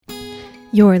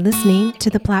You're listening to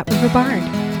the Platte River Bard.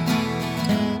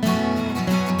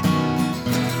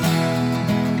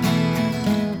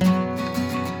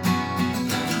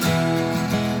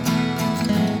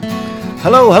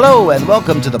 Hello, and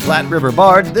welcome to the Platte River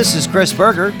Bard. This is Chris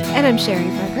Berger. And I'm Sherry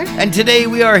Berger. And today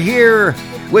we are here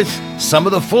with some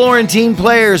of the Florentine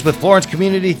players with Florence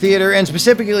Community Theater, and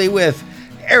specifically with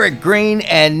Eric Green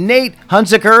and Nate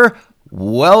Hunziker.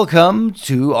 Welcome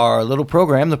to our little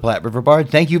program, the Platte River Bard.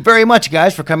 Thank you very much,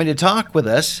 guys, for coming to talk with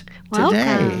us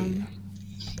today.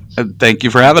 Thank you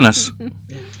for having us.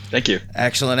 Thank you.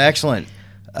 Excellent.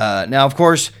 Now, of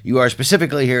course, you are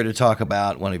specifically here to talk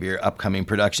about one of your upcoming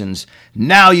productions,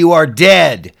 Now You Are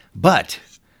Dead. But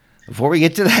before we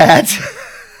get to that,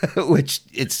 which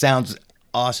it sounds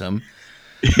awesome,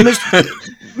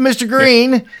 Mr.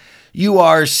 Green, you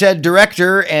are said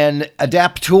director and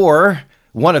adaptor,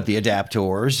 one of the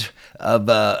adaptors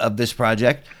of this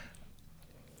project.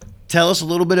 Tell us a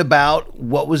little bit about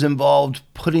what was involved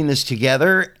putting this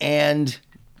together and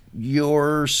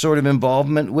your sort of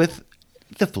involvement with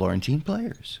the Florentine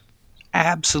players.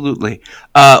 Absolutely.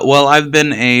 Well, I've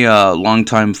been a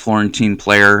longtime Florentine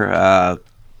player.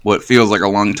 What feels like a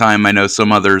long time. I know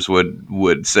some others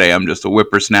would say I'm just a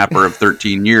whippersnapper of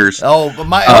 13 years.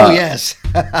 Yes.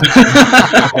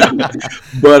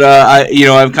 But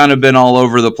I've kind of been all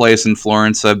over the place in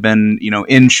Florence. I've been,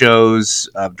 in shows,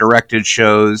 I've directed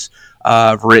shows,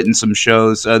 I've written some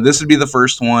shows. This would be the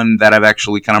first one that I've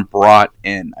actually kind of brought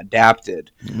and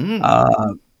adapted.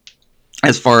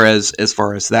 As far as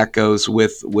that goes,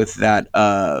 with that,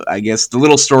 I guess the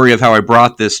little story of how I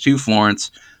brought this to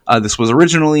Florence. This was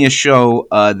originally a show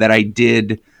that I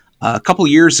did a couple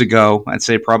years ago. I'd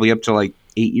say probably up to like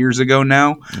 8 years ago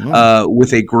now,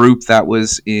 with a group that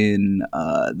was in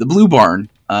the Blue Barn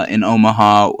in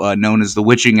Omaha, known as the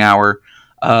Witching Hour.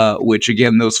 Which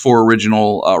again, those four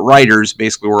original writers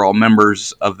basically were all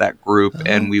members of that group,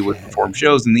 and we would perform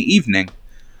shows in the evening.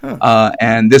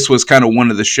 And this was kind of one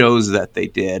of the shows that they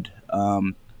did,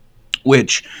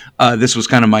 which this was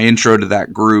kind of my intro to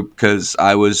that group, because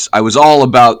I was all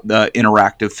about the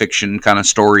interactive fiction kind of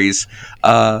stories,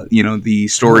 the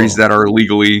stories that are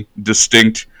legally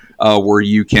distinct, where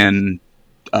you can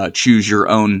choose your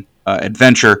own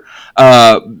adventure.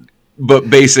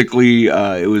 But basically,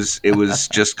 it was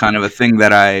just kind of a thing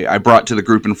that I brought to the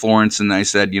group in Florence, and I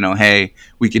said, hey,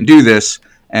 we can do this.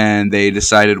 And they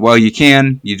decided, well, you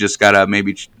just got to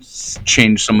maybe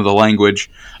change some of the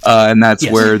language. And that's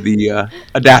where the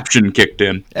adaptation kicked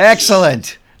in.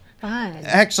 Excellent. Fun.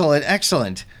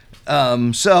 Excellent.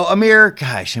 So Amir,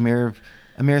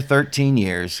 13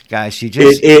 years. Gosh, you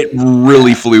just... It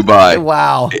really flew by.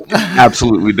 Wow. It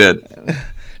absolutely did.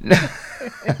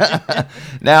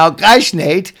 Now, gosh,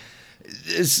 Nate,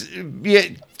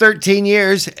 13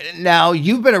 years. Now,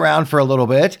 you've been around for a little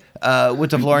bit. With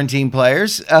the Florentine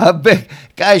players.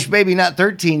 Gosh, maybe not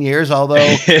 13 years,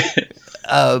 although...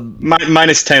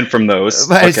 minus 10 from those.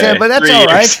 Minus okay. 10, but that's 3 all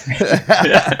years.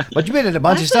 right. But you've been in a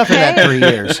bunch of stuff in that 3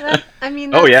 years.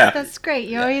 That's great.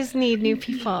 You always need new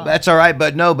people. That's all right,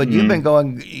 but you've been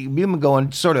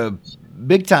going sort of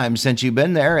big time since you've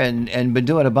been there and been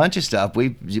doing a bunch of stuff.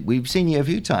 We've seen you a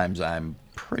few times, I'm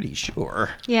pretty sure.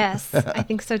 Yes, I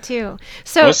think so too.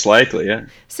 So most likely, yeah.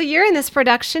 So you're in this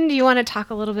production. Do you want to talk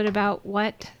a little bit about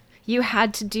what you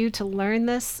had to do to learn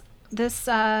this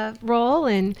role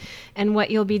and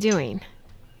what you'll be doing?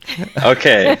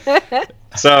 Okay.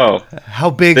 So how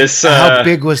big was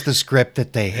the script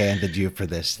that they handed you for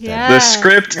this thing? Yeah. The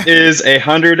script is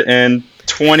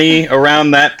 120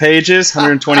 around that pages,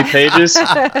 120 pages and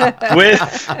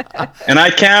I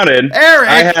counted. Eric!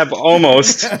 I have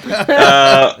almost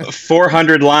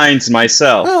 400 lines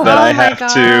myself that I have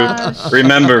to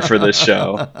remember for this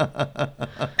show.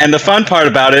 And the fun part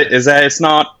about it is that it's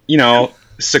not,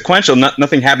 sequential.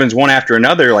 Nothing happens one after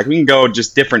another. Like we can go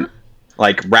just different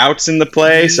routes in the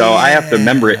play, so I have to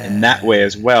remember it in that way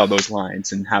as well, those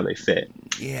lines and how they fit.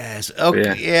 Yes.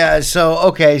 Okay. Yeah.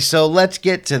 So let's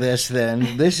get to this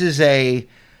then. This is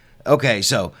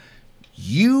so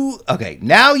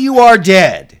Now You Are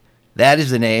Dead. That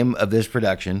is the name of this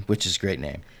production, which is a great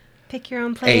name. Pick your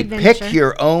own play adventure. Pick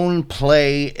your own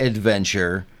play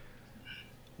adventure.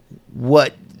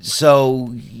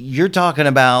 So you're talking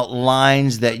about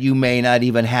lines that you may not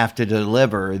even have to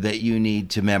deliver, that you need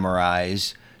to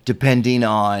memorize, depending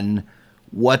on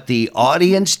what the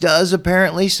audience does,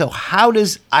 apparently. So how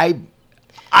does I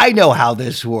know how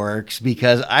this works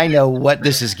because I know what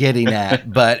this is getting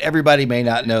at, but everybody may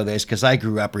not know this because I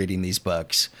grew up reading these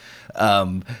books.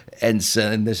 And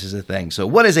this is a thing. So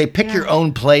what is a pick your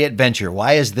own play adventure?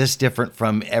 Why is this different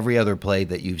from every other play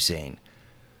that you've seen?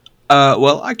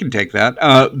 Well, I can take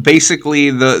that.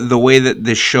 Basically, the way that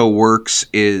this show works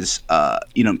is,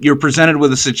 you're presented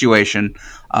with a situation.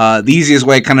 The easiest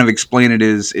way to kind of explain it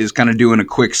is kind of doing a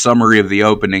quick summary of the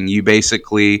opening. You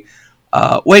basically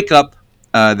wake up.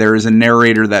 There is a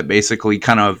narrator that basically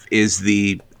kind of is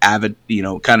the avid,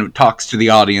 kind of talks to the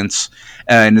audience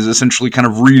and is essentially kind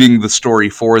of reading the story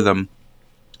for them.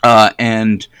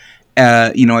 At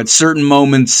certain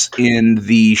moments in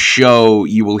the show,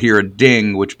 you will hear a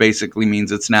ding, which basically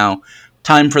means it's now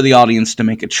time for the audience to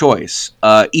make a choice.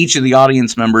 Each of the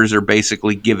audience members are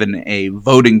basically given a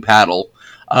voting paddle.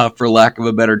 For lack of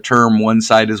a better term, one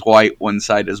side is white, one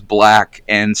side is black,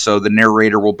 and so the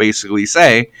narrator will basically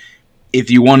say,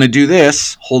 if you want to do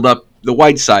this, hold up the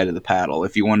white side of the paddle.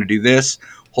 If you want to do this,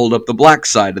 hold up the black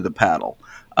side of the paddle.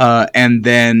 And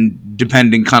then,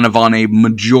 depending kind of on a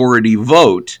majority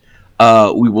vote,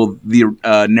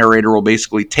 the narrator will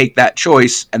basically take that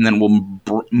choice and then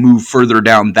we'll move further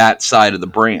down that side of the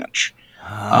branch.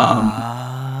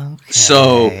 Okay.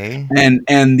 So,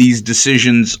 and these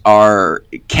decisions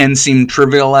can seem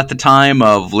trivial at the time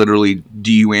of literally,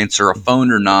 do you answer a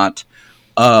phone or not?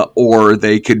 Or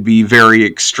they could be very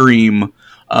extreme,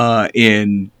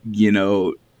 in,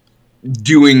 doing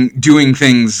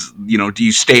things, do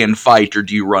you stay and fight or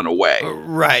do you run away?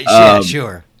 Right. Yeah,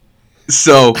 sure.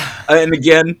 So, and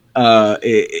again,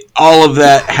 all of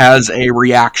that has a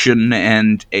reaction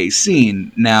and a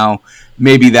scene. Now,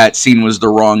 maybe that scene was the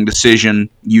wrong decision,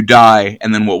 you die,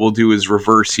 and then what we'll do is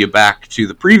reverse you back to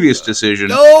the previous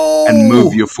decision and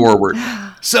move you forward.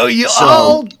 So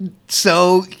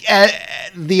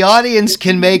the audience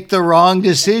can make the wrong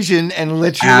decision and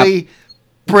literally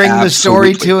bring the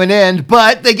story to an end,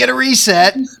 but they get a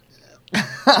reset.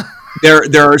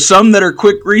 There are some that are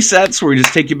quick resets where we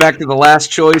just take you back to the last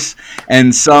choice,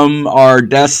 and some are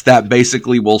deaths that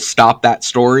basically will stop that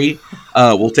story.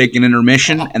 We'll take an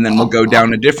intermission, and then we'll go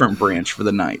down a different branch for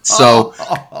the night. So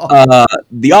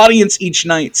the audience each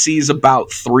night sees about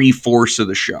 3/4 of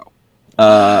the show.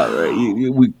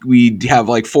 We have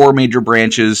like 4 major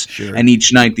branches, sure. And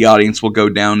each night the audience will go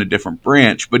down a different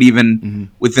branch. But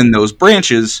even within those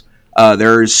branches,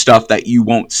 there is stuff that you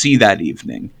won't see that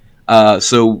evening.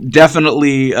 So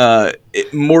definitely,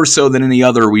 more so than any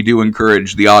other, we do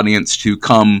encourage the audience to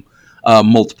come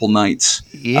multiple nights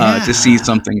to see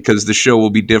something, because the show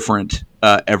will be different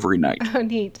every night. Oh,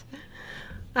 neat.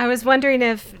 I was wondering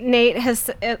if Nate has,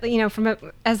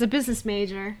 as a business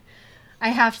major, I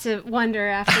have to wonder,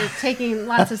 after taking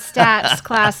lots of stats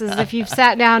classes, if you've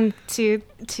sat down to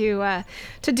do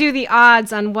the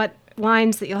odds on what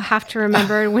lines that you'll have to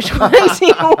remember and which ones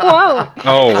you won't.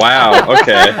 Oh, wow.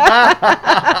 Okay.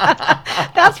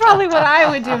 That's probably what I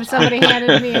would do if somebody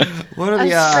handed me a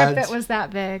odds? script that was that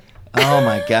big. Oh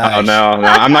my gosh. Oh no,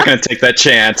 I'm not going to take that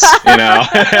chance,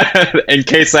 in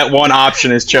case that one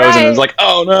option is chosen. Right. It's like,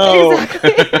 oh no.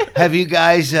 Exactly. Have you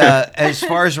guys, as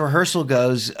far as rehearsal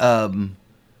goes,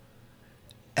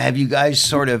 have you guys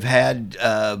sort of had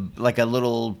like a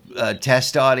little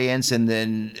test audience, and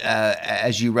then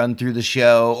as you run through the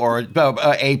show, or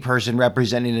a person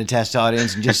representing a test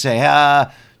audience, and just say,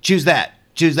 choose that,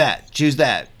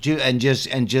 and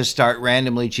just start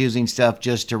randomly choosing stuff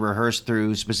just to rehearse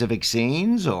through specific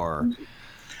scenes, or?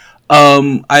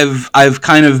 I've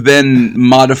kind of been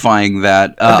modifying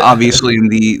that. Obviously, in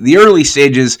the early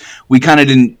stages, we kind of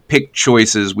didn't pick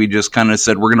choices. We just kind of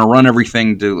said we're going to run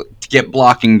everything to get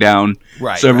blocking down,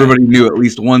 right? So everybody knew at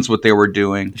least once what they were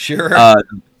doing. Sure.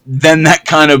 Then that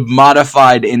kind of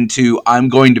modified into, I'm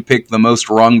going to pick the most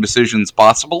wrong decisions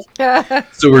possible.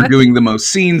 So we're doing the most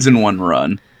scenes in one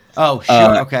run. Oh,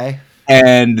 sure. Okay.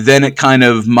 And then it kind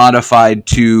of modified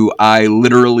to, I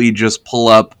literally just pull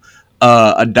up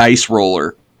a dice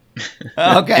roller.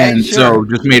 Okay. And sure. So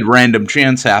just made random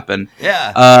chance happen.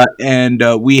 Yeah. And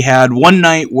we had one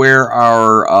night where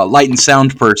our light and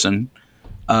sound person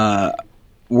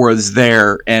was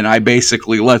there, and I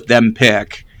basically let them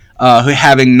pick,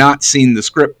 having not seen the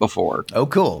script before. Oh,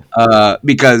 cool.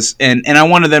 Because and I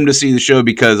wanted them to see the show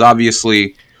because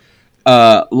obviously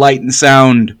light and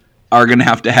sound are going to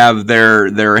have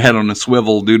their head on a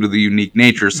swivel due to the unique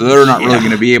nature, so they're not really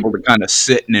going to be able to kind of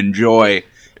sit and enjoy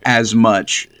as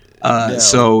much. No.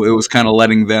 So it was kind of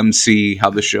letting them see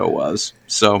how the show was.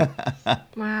 So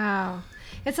wow,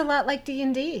 it's a lot like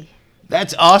D&D.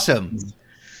 That's awesome.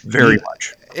 Very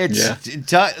much.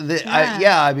 It's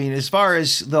I mean, as far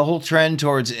as the whole trend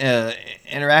towards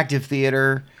interactive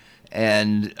theater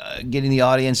and getting the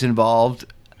audience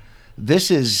involved, this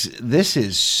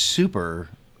is super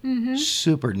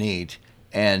super neat,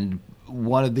 and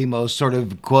one of the most sort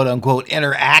of quote unquote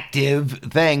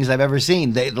interactive things I've ever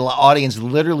seen. The audience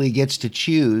literally gets to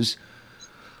choose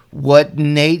what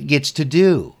Nate gets to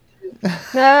do.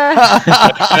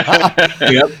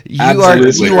 Yep,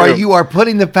 You are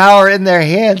putting the power in their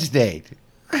hands, Nate.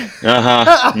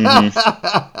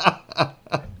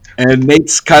 And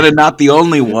Nate's kind of not the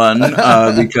only one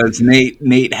because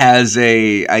Nate has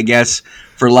a, I guess,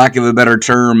 for lack of a better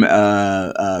term,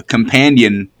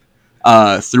 companion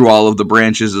through all of the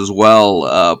branches as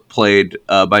well, played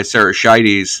by Sarah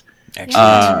Scheides.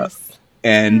 Yes.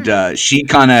 And she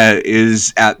kind of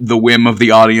is at the whim of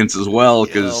the audience as well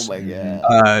because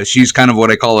she's kind of what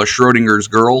I call a Schrodinger's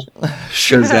girl,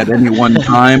 because at any one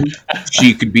time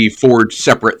she could be 4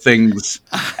 separate things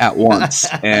at once,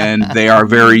 and they are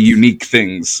very unique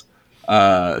things.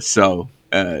 And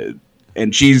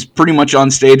she's pretty much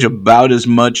on stage about as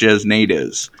much as Nate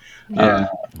is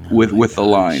with the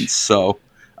lines. So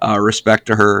respect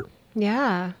to her.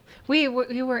 Yeah. We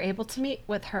were able to meet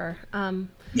with her.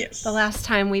 Yes. The last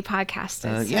time we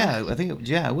podcasted. Yeah, I think it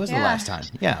was the last time.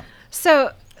 Yeah.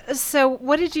 So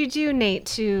what did you do, Nate,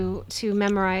 to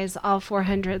memorize all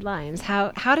 400 lines?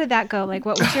 How did that go? Like,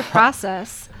 what was your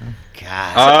process?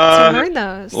 God. To learn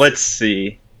those? Let's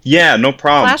see. Yeah, no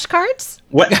problem. Flashcards?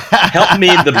 What helped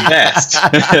me the best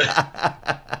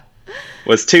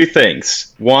was 2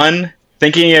 things. One,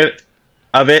 thinking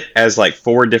of it as like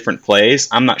 4 different plays.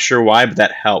 I'm not sure why, but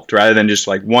that helped. Rather than just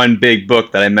like one big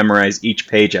book that I memorize each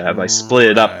page of, I split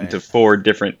it up into 4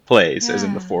 different plays, as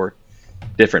in the 4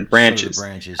 different branches.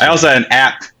 I also had an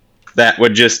app that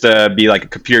would just be like a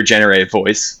computer-generated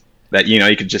voice that,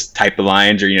 you could just type the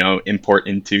lines or, import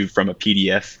from a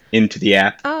PDF into the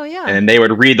app. Oh, yeah. And they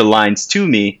would read the lines to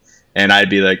me, and I'd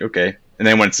be like, okay. And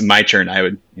then when it's my turn, I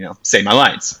would, say my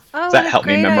lines. Oh, so that helped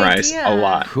me memorize a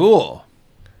lot. Cool.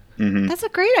 Mm-hmm. That's a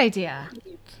great idea.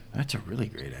 That's a really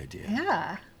great idea.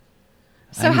 Yeah.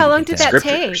 So how long did that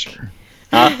take?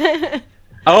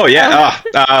 Oh,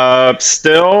 yeah.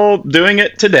 Still doing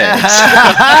it today.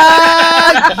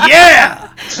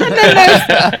 Yeah.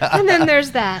 And then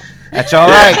there's that. That's all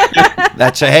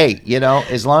right. Hey,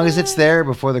 as long as it's there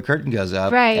before the curtain goes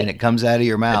up and it comes out of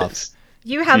your mouth.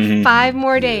 You have 5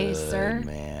 more days, sir.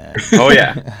 Man. Oh,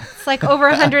 yeah. It's like over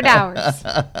 100 hours.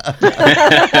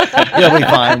 You'll be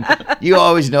fine. You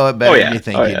always know it better than you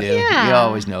think you do. Yeah. You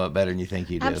always know it better than you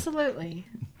think you do. Absolutely.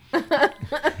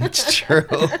 It's true.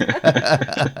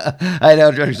 I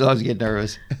know directors always get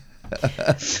nervous.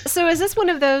 So is this one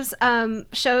of those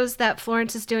shows that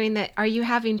Florence is doing that are you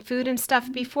having food and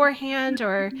stuff beforehand,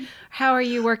 or how are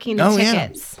you working the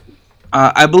tickets?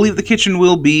 I believe the kitchen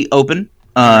will be open.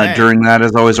 During that,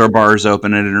 as always, our bar is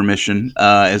open at intermission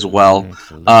as well.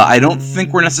 I don't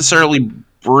think we're necessarily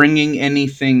bringing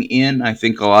anything in. I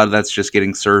think a lot of that's just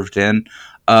getting served in.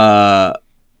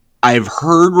 I've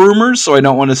heard rumors, so I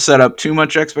don't want to set up too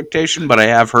much expectation, but I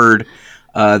have heard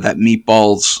that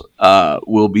meatballs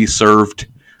will be served,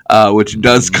 which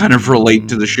does kind of relate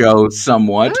to the show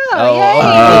somewhat.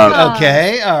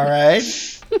 Okay, all right.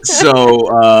 So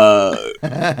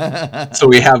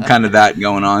we have kind of that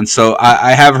going on. So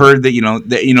I have heard that,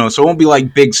 so it won't be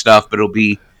like big stuff, but it'll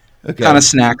be kind of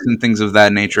snacks and things of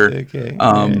that nature. Okay.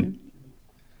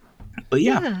 But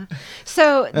yeah.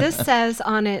 So this says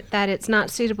on it that it's not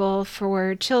suitable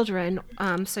for children.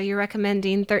 So you're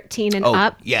recommending 13 and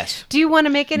up. Yes. Do you want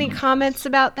to make any comments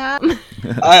about that?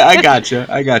 I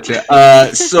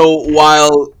gotcha. So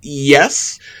while,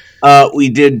 yes, we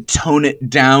did tone it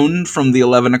down from the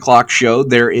 11 o'clock show,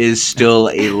 there is still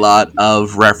a lot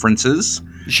of references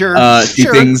to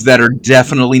things that are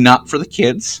definitely not for the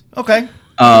kids. Okay.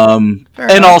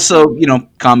 And also,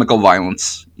 comical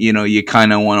violence. You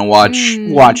kind of want to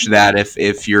watch that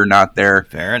if you're not there.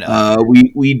 Fair enough.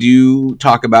 We do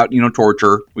talk about,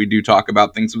 torture. We do talk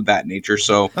about things of that nature.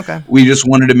 So we just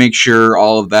wanted to make sure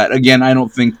all of that. Again, I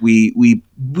don't think we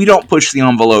don't push the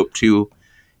envelope too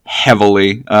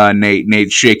heavily.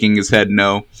 Nate's shaking his head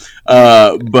no.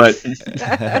 But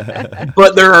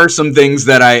there are some things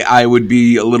that I would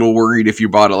be a little worried if you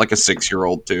bought it like a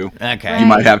 6-year-old too. Okay. You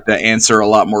might have to answer a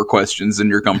lot more questions than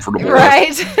you're comfortable with.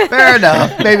 Right. Fair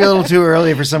enough. Maybe a little too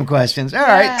early for some questions. All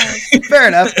right. Fair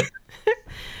enough.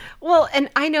 Well, and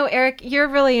I know, Eric, you're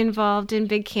really involved in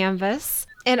Big Canvas.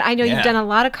 And I know you've done a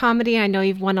lot of comedy. I know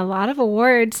you've won a lot of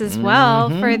awards as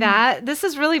well for that. This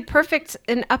is really perfect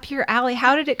and up your alley.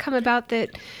 How did it come about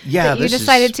that you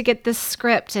decided to get this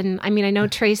script? And I mean, I know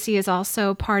Tracy is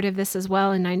also part of this as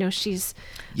well. And I know she's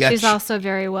also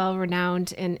very well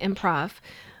renowned in improv.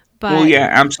 But well, yeah,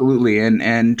 absolutely.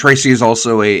 And Tracy is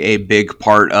also a big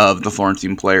part of the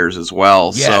Florentine Players as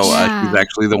well. Yes. So she's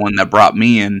actually the one that brought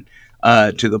me in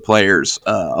to the Players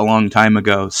a long time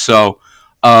ago. So,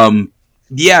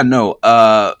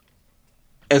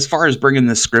 as far as bringing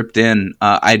the script in,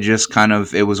 I just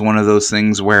it was one of those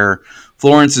things where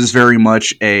Florence is very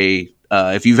much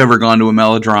if you've ever gone to a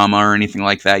melodrama or anything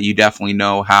like that, you definitely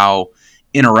know how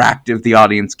interactive the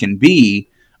audience can be,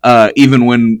 even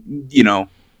when,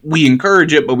 we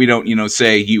encourage it, but we don't,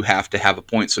 say you have to have a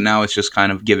point. So now it's just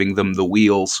kind of giving them the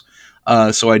wheels.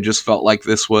 So I just felt like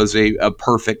this was a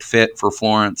perfect fit for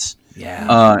Florence.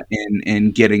 Yeah.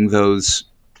 In getting the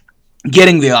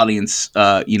audience,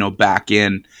 back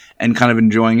in and kind of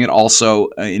enjoying it. Also,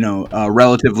 a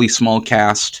relatively small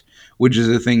cast, which is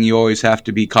a thing you always have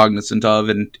to be cognizant of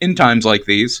in times like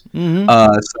these. Mm-hmm.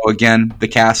 So again, the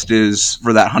cast is,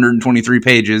 for that 123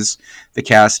 pages, the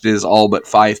cast is all but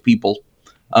 5 people.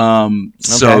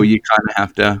 So you kind of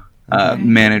have to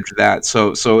manage that.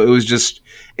 So it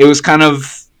was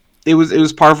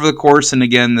par for the course. And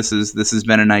again, this has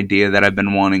been an idea that I've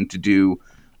been wanting to do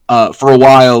for a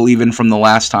while, even from the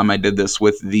last time I did this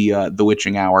with the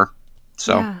Witching Hour.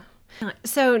 So. Yeah.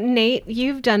 So Nate,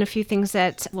 you've done a few things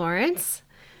at Florence.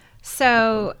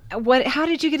 So how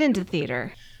did you get into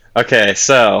theater? Okay,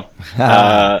 so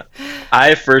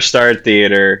I first started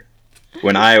theater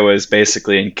when I was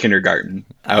basically in kindergarten.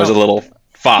 I was a little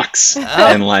fox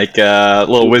in like a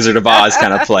little Wizard of Oz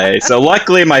kind of play. So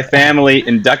luckily my family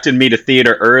inducted me to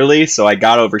theater early, so I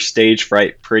got over stage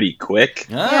fright pretty quick.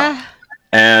 Yeah.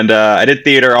 And I did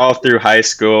theater all through high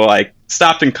school. I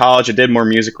stopped in college. I did more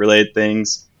music-related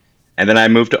things. And then I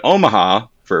moved to Omaha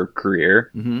for a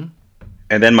career. Mm-hmm.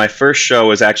 And then my first show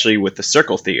was actually with the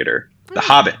Circle Theater, The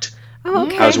Hobbit. Oh,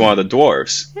 okay. I was one of the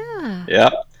dwarves. Yeah.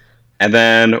 Yep. And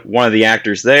then one of the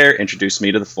actors there introduced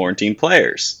me to the Florentine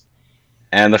Players.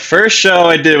 And the first show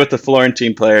I did with the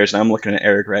Florentine Players, and I'm looking at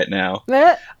Eric right now,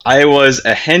 I was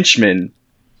a henchman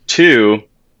to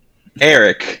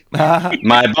Eric,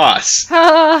 my boss.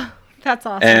 That's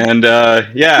awesome. And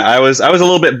I was a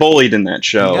little bit bullied in that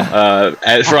show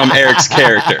from Eric's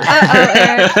character.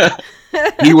 Eric.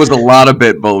 He was a lot of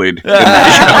bit bullied. In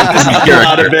that show. A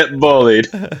lot of bit bullied.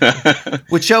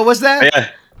 Which show was that? Yeah.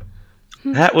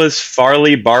 That was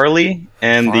Farley Barley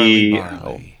and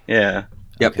Barley. Yeah.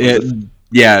 Yep.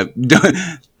 Yeah.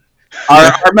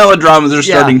 Our melodramas are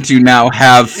starting to now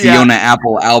have Fiona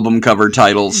Apple album cover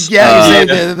titles. Yeah,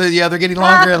 they're getting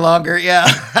longer and longer. Yeah.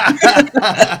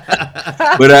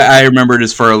 But I remember it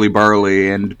as Farley Barley,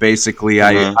 and basically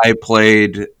I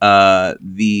played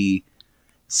the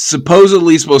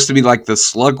supposedly supposed to be like the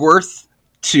Slugworth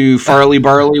to Farley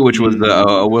Barley, which was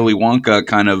a Willy Wonka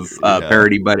kind of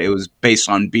parody, but it was based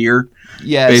on beer.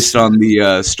 Yes. Based on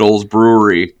the Stoll's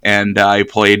Brewery, and I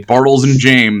played Bartles and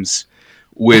James,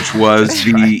 which was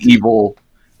the evil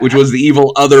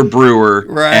other brewer,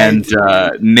 right. And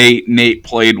Nate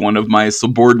played one of my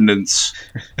subordinates,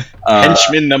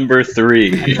 henchman number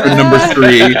 3. Number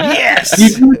 3. Yes,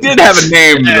 you did have a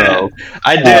name though.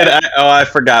 I did. I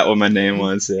forgot what my name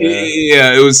was.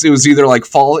 Yeah, it was either like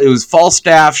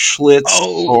Falstaff, Schlitz,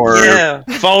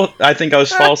 I think I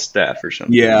was Falstaff or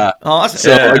something. Yeah. Awesome.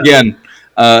 So again.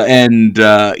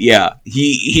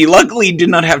 He luckily did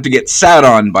not have to get sat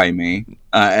on by me,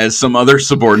 as some other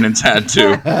subordinates had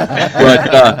to.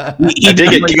 But he did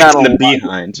get kicked in the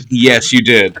behind. Yes, you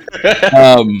did.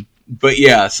 But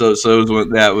yeah, so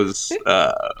that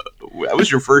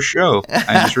was your first show.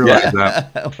 I just realized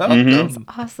that. That's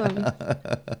awesome.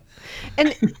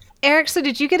 And Eric, so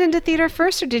did you get into theater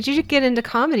first, or did you get into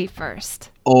comedy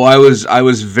first? Oh, I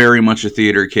was very much a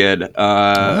theater kid.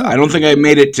 I don't think I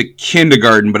made it to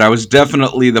kindergarten, but I was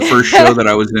definitely the first show that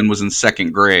I was in was in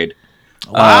 2nd grade.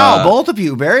 Wow, both of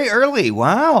you very early.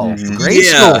 Wow, great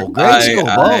school,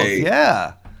 both.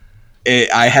 Yeah,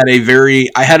 I had a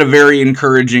very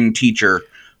encouraging teacher.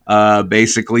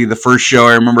 Basically, the first show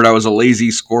I remembered I was a lazy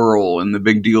squirrel, and the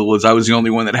big deal was I was the only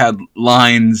one that had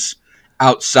lines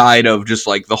outside of just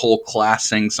like the whole class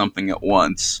saying something at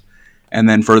once. And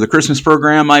then for the Christmas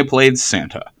program, I played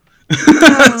Santa.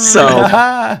 So,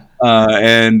 kind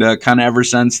of ever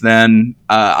since then,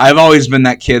 I've always been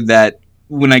that kid that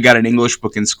when I got an English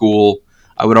book in school,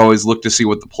 I would always look to see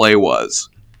what the play was,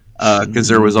 because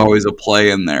there was always a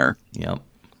play in there. Yep.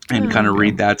 And kind of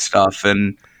read that stuff.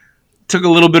 And took a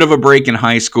little bit of a break in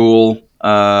high school,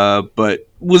 but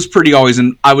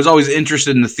I was always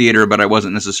interested in the theater, but I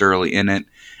wasn't necessarily in it.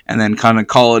 And then kind of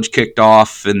college kicked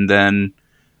off, and then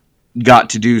got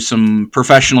to do some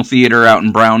professional theater out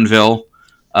in Brownville.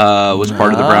 Was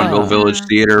part of the Brownville Village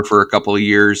Theater for a couple of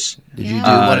years. Did you do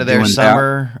one of their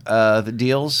summer the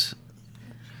deals?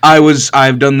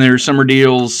 I've done their summer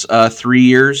deals 3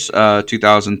 years,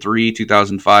 2003,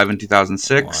 2005, and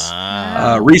 2006.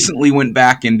 Wow. Recently went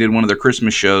back and did one of their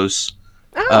Christmas shows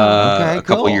a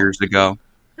couple years ago.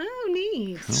 Oh,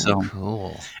 neat. So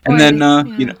cool. And then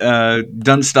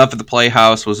done stuff at the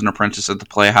Playhouse. Was an apprentice at the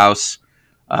Playhouse.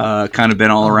 Kind of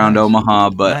been all around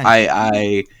Omaha, but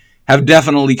I have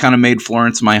definitely kind of made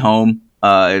Florence my home.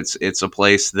 It's a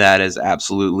place that has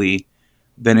absolutely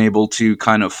been able to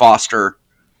kind of foster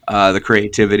the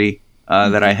creativity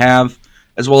that I have,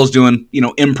 as well as doing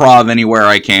improv anywhere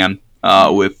I can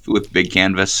with Big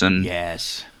Canvas and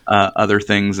other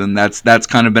things, and that's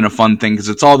kind of been a fun thing because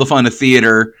it's all the fun of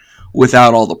theater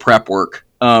without all the prep work.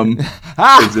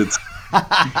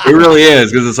 It really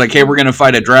is, because it's like, hey, we're going to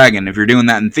fight a dragon. If you're doing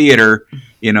that in theater,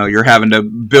 you're having to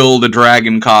build a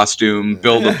dragon costume,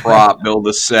 build a prop, build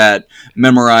a set,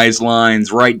 memorize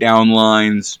lines, write down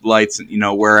lines, lights,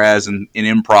 whereas in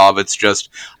improv, it's just,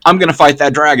 I'm going to fight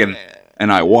that dragon.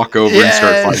 And I walk over and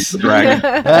start fighting the dragon.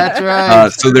 That's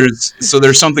right. So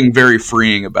there's something very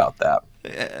freeing about that.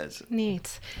 Yes.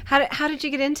 Neat. How did you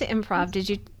get into improv?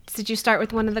 Did you start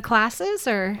with one of the classes,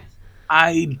 or?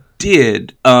 I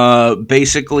did.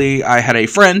 Basically, I had a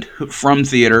friend from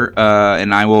theater,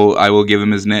 and I will give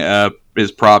him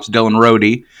his props. Dylan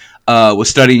Rohde was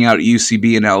studying out at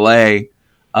UCB in LA,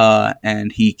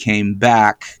 and he came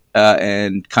back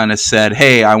and kind of said,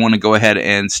 "Hey, I want to go ahead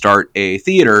and start a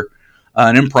theater,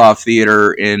 an improv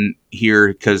theater in here,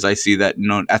 because I see that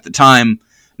at the time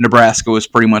Nebraska was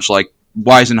pretty much like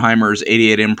Weisenheimer's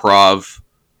 88 Improv."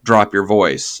 Drop your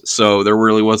voice. So there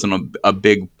really wasn't a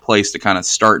big place to kind of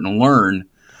start and learn.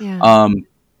 Yeah.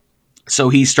 So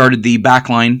he started the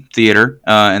Backline Theater,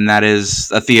 and that is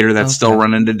a theater that's still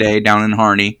running today down in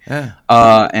Harney. Yeah.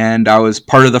 And I was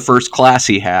part of the first class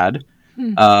he had.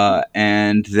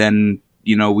 And then,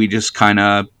 we just kind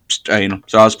of, so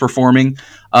I was performing.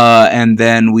 And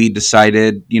then we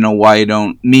decided, why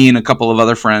don't me and a couple of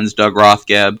other friends, Doug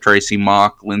Rothgeb, Tracy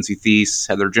Mock, Lindsay Thies,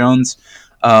 Heather Jones,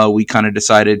 we kind of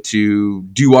decided to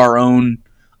do our own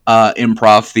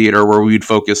improv theater where we'd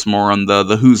focus more on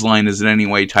the whose line is it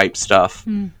anyway type stuff,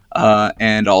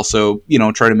 and also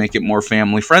try to make it more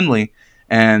family friendly.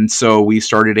 And so we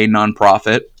started a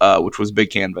nonprofit, which was Big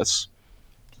Canvas,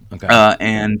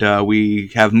 and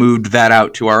we have moved that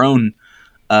out to our own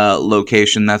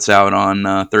location that's out on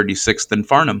 36th and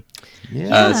Farnham.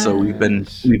 Yeah. So we've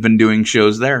been doing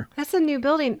shows there. That's a new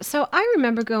building. So I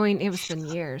remember going, it's been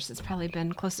years. It's probably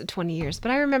been close to 20 years.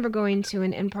 But I remember going to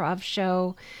an improv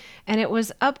show, and it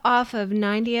was up off of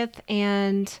 90th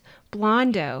and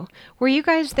Blondo. Were you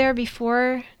guys there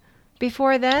before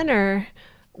then, or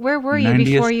where were you 90th?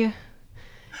 Before you?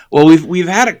 Well, we've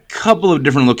had a couple of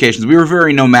different locations. We were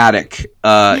very nomadic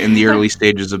in the early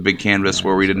stages of Big Canvas,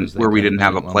 where we didn't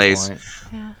have a place.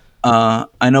 Yeah.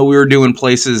 I know we were doing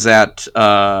places at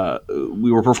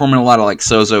we were performing a lot of like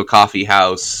Sozo Coffee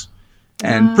House,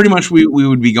 and pretty much we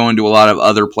would be going to a lot of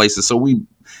other places. So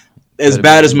as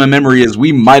bad as my memory is,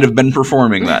 we might have been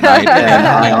performing that night, and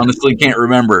I honestly can't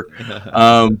remember.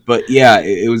 But yeah,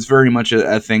 it was very much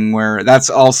a thing where that's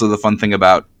also the fun thing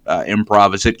about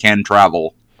improv is it can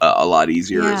travel a lot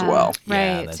easier as well. Right,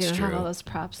 Yeah, that's to true. have all those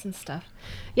props and stuff.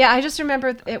 Yeah, I just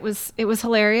remember it was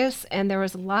hilarious, and there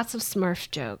was lots of Smurf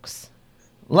jokes.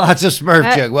 Lots of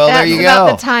Smurf joke. Well, there That's you about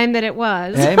go. the time that it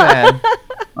was. Hey, man.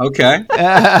 Okay,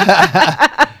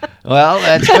 Well,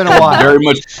 that's been a while. very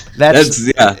much.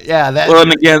 That's Yeah. That, Well,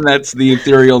 and again, that's the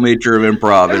ethereal nature of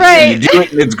improv. Right. You do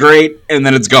it, and it's great, and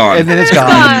then it's gone. and then it's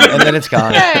gone. And then it's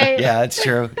gone. Right. Yeah, it's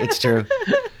true. It's true.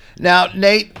 Now,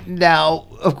 Nate. Now,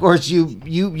 of course,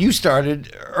 you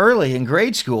started early in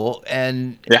grade school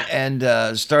and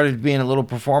started being a little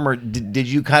performer. Did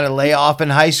you kind of lay off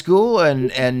in high school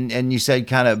and you said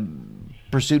kind of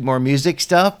pursued more music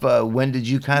stuff? When did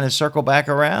you kind of circle back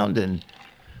around and?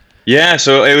 Yeah,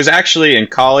 so it was actually in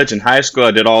college and high school.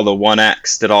 I did all the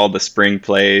 1X, did all the spring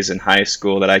plays in high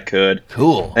school that I could.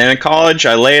 Cool. And in college,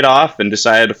 I laid off and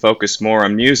decided to focus more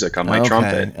on music, on my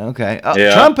trumpet. Okay. Oh,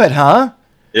 Yeah. Trumpet, huh?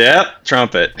 Yep,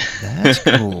 trumpet. That's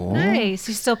cool. Nice.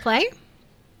 You still play?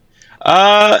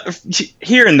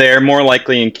 Here and there, more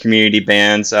likely in community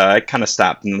bands. I kind of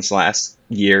stopped in this last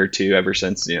year or two, ever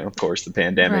since, of course, the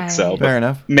pandemic. Right. So, Fair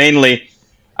enough. mainly,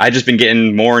 I just been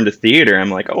getting more into theater. I'm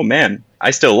like, oh man,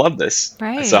 I still love this.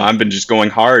 Right. So I've been just going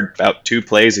hard, about 2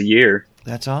 plays a year.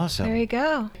 That's awesome. There you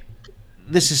go.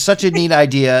 This is such a neat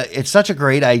idea. It's such a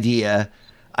great idea.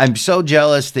 I'm so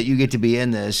jealous that you get to be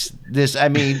in this. I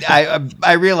mean,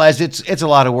 I realize it's a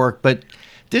lot of work, but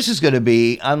this is going to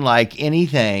be unlike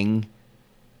anything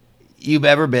you've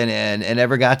ever been in and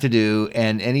ever got to do,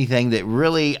 and anything that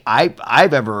really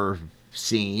I've ever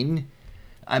seen.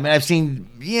 I mean, I've seen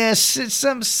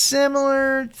some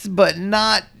similar, but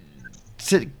not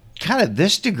to kind of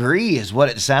this degree is what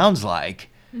it sounds like.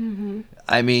 Mm-hmm.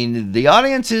 I mean, the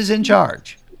audience is in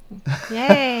charge.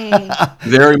 Yay.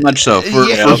 Very much so.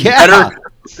 Yeah.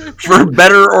 For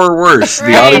better or worse, the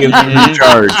Right. audience is in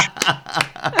charge.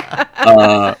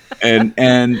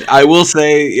 And I will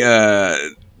say,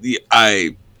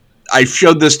 I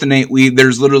showed this to Nate.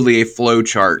 There's literally a flow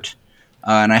chart,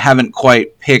 and I haven't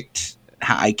quite picked.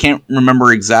 I can't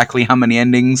remember exactly how many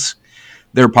endings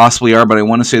there possibly are, but I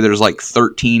want to say there's like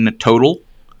 13 total.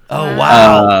 Oh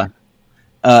wow!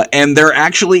 And there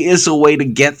actually is a way to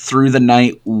get through the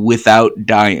night without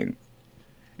dying.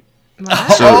 Wow.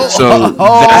 So That's a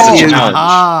that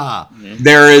challenge.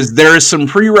 is there is some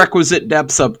prerequisite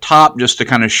depths up top just to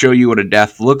kind of show you what a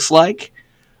death looks like,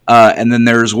 and then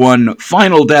there's one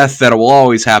final death that will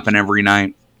always happen every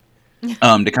night,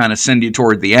 to kind of send you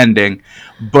toward the ending.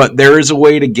 But there is a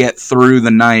way to get through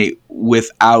the night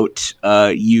without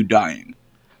you dying.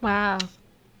 Wow.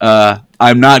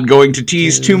 I'm not going to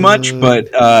tease too much, but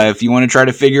if you want to try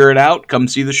to figure it out, come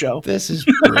see the show. This is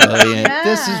brilliant.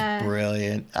 This Yeah. is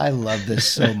brilliant. I love this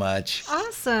so much.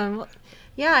 Awesome.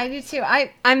 Yeah, I do too.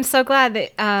 I'm so glad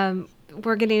that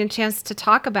we're getting a chance to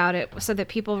talk about it so that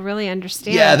people really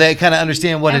understand. Yeah, they kind of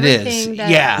understand what it is. everything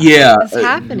that Yeah. is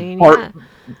happening. part-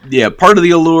 part of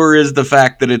the allure is the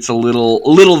fact that it's a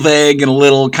little vague and a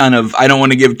little kind of, I don't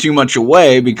want to give too much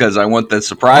away because I want the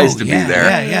surprise to be there.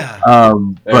 Yeah.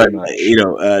 But much.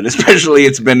 especially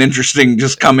it's been interesting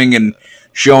just coming and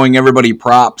showing everybody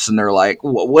props, and they're like,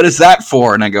 "What is that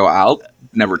for?" And I go, "I'll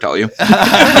never tell you.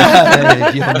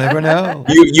 You'll never know.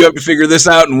 You have to figure this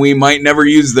out, and we might never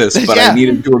use this, but Yeah. I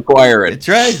needed to acquire it." That's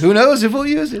right. Who knows if we'll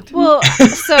use it? Well,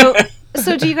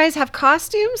 so do you guys have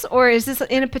costumes, or is this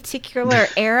in a particular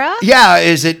era? Yeah.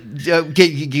 Is it?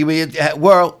 Give me.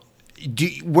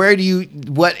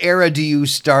 What era do you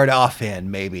start off in?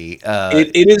 Maybe.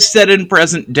 It is set in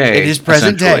present day. It is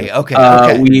present essentially. day.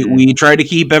 Okay. We try to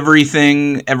keep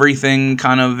everything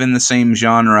kind of in the same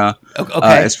genre. Okay.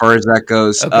 As far as that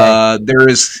goes, Okay. there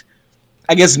is.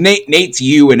 I guess Nate's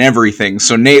you and everything,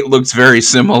 so Nate looks very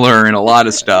similar in a lot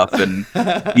of stuff, and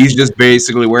he's just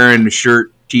basically wearing a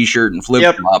shirt, t-shirt, and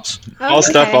flip flops. All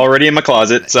stuff Okay. already in my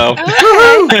closet, so Okay.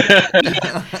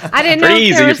 I didn't know Pretty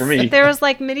if easy there was, for me. if there was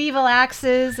like medieval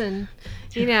axes and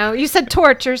you said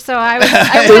torture, so I went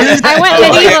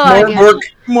medieval. I guess.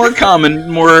 more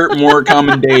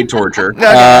common day torture. Okay,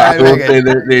 I will okay. say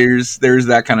that there's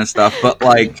that kind of stuff, but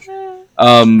like,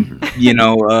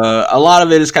 a lot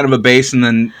of it is kind of a base, and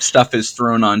then stuff is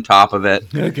thrown on top of it.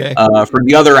 Okay. For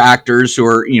the other actors who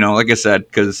are, like I said,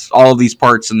 because all of these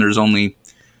parts, and there's only,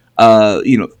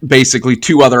 basically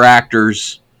two other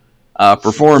actors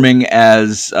performing,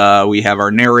 as we have our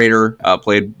narrator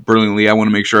played brilliantly. I want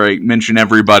to make sure I mention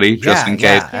everybody just in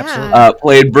case. Absolutely.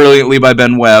 Played brilliantly by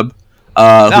Ben Webb, who,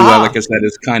 like I said,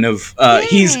 is kind of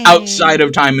he's Yay. outside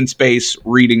of time and space,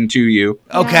 reading to you.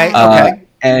 Okay. Yeah. Okay.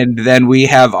 And then we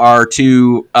have our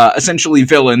two essentially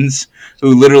villains,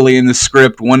 who literally in the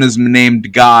script, one is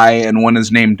named Guy and one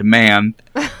is named Man,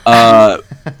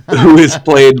 who is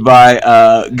played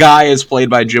by Guy is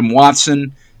played by Jim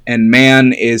Watson, and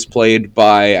Man is played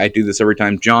by, I do this every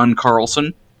time, John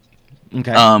Carlson.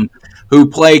 Okay. Who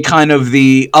play kind of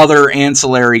the other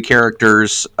ancillary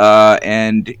characters,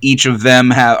 and each of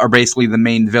them are basically the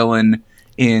main villain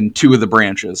in two of the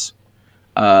branches,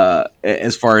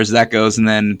 as far as that goes, and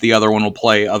then the other one will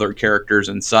play other characters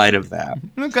inside of that.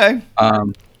 Okay.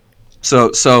 So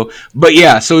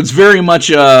it's very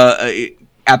much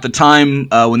at the time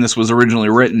when this was originally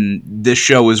written, this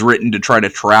show was written to try to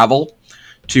travel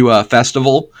to a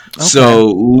festival. Okay. So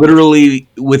literally,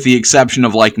 with the exception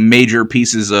of like major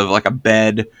pieces of like a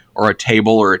bed or a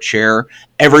table or a chair,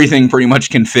 everything pretty much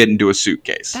can fit into a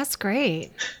suitcase. That's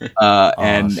great.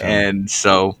 And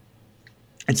so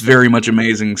it's very much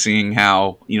amazing seeing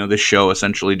how, this show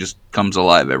essentially just comes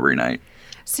alive every night.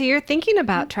 So you're thinking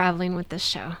about traveling with this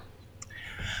show?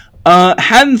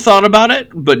 Hadn't thought about it,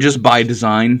 but just by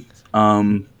design,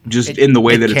 in the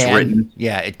way that it's can. written,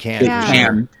 Yeah, it can. it Yeah.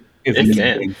 can. If It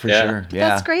anything. can. For Yeah. sure. Yeah.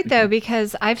 That's great though,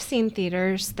 because I've seen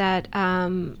theaters that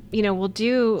will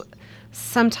do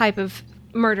some type of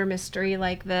murder mystery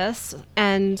like this,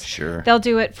 and Sure. they'll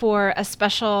do it for a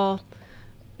special,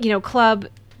 club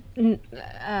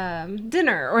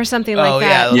dinner or something like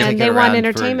that, they'll take and it they want around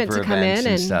entertainment for to come events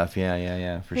in and stuff.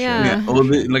 Yeah, for Yeah. sure. Yeah, well,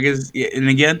 and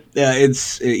again,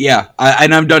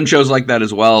 and I've done shows like that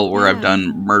as well, where I've Yeah.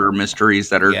 done murder mysteries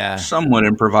that are Yeah. somewhat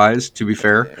improvised, to be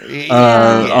fair.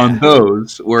 Yeah. On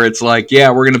those, where it's like,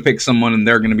 we're gonna pick someone and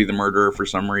they're gonna be the murderer for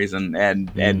some reason, and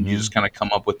you just kind of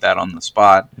come up with that on the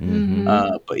spot. Mm-hmm.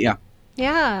 But yeah,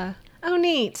 Yeah. Oh,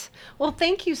 neat. Well,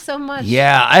 thank you so much.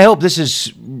 Yeah, I hope this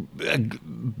is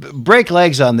break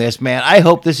legs on this, man. I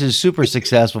hope this is super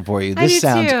successful for you. This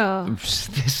sounds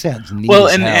neat. Well,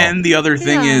 as hell. and the other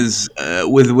thing is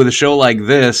with a show like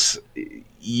this,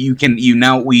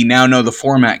 we now know the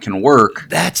format can work.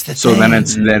 That's the so thing. then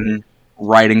it's then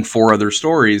writing 4 other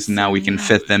stories, and now we can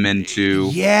fit them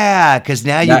into because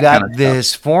now you got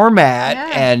this format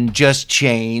and just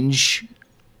change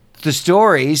the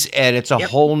stories, and it's a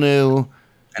whole new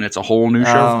show.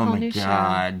 Oh my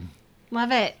God,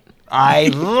 love it! I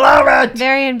love it.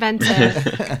 Very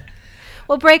inventive.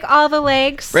 We'll break all the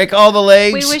legs. Break all the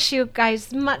legs. We wish you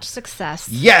guys much success.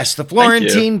 Yes, the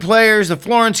Florentine Players, the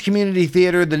Florence Community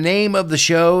Theater. The name of the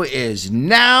show is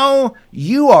Now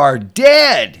You Are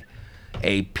Dead,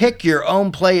 a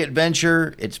pick-your-own-play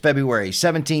adventure. It's February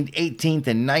 17th, 18th,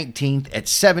 and 19th at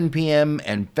 7 p.m.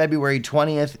 and February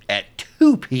 20th at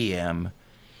 2 p.m.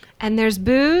 And there's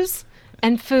booze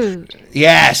and food.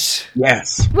 Yes.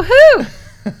 Woohoo!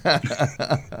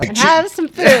 And have some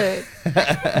food.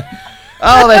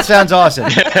 Oh, that sounds awesome.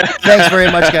 Thanks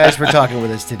very much, guys, for talking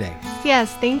with us today.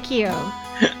 Yes, thank you.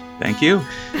 Thank you.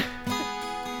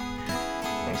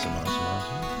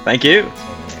 Thank you.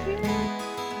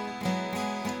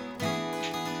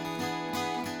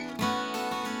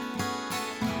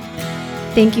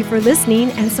 Thank you for listening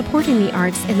and supporting the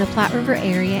arts in the Platte River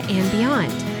area and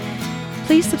beyond.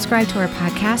 Please subscribe to our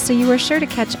podcast so you are sure to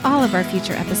catch all of our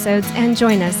future episodes and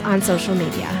join us on social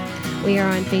media. We are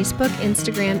on Facebook,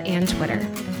 Instagram, and Twitter.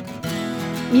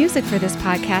 Music for this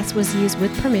podcast was used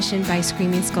with permission by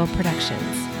Screaming Skull Productions.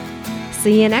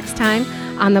 See you next time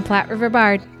on the Platte River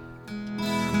Bard.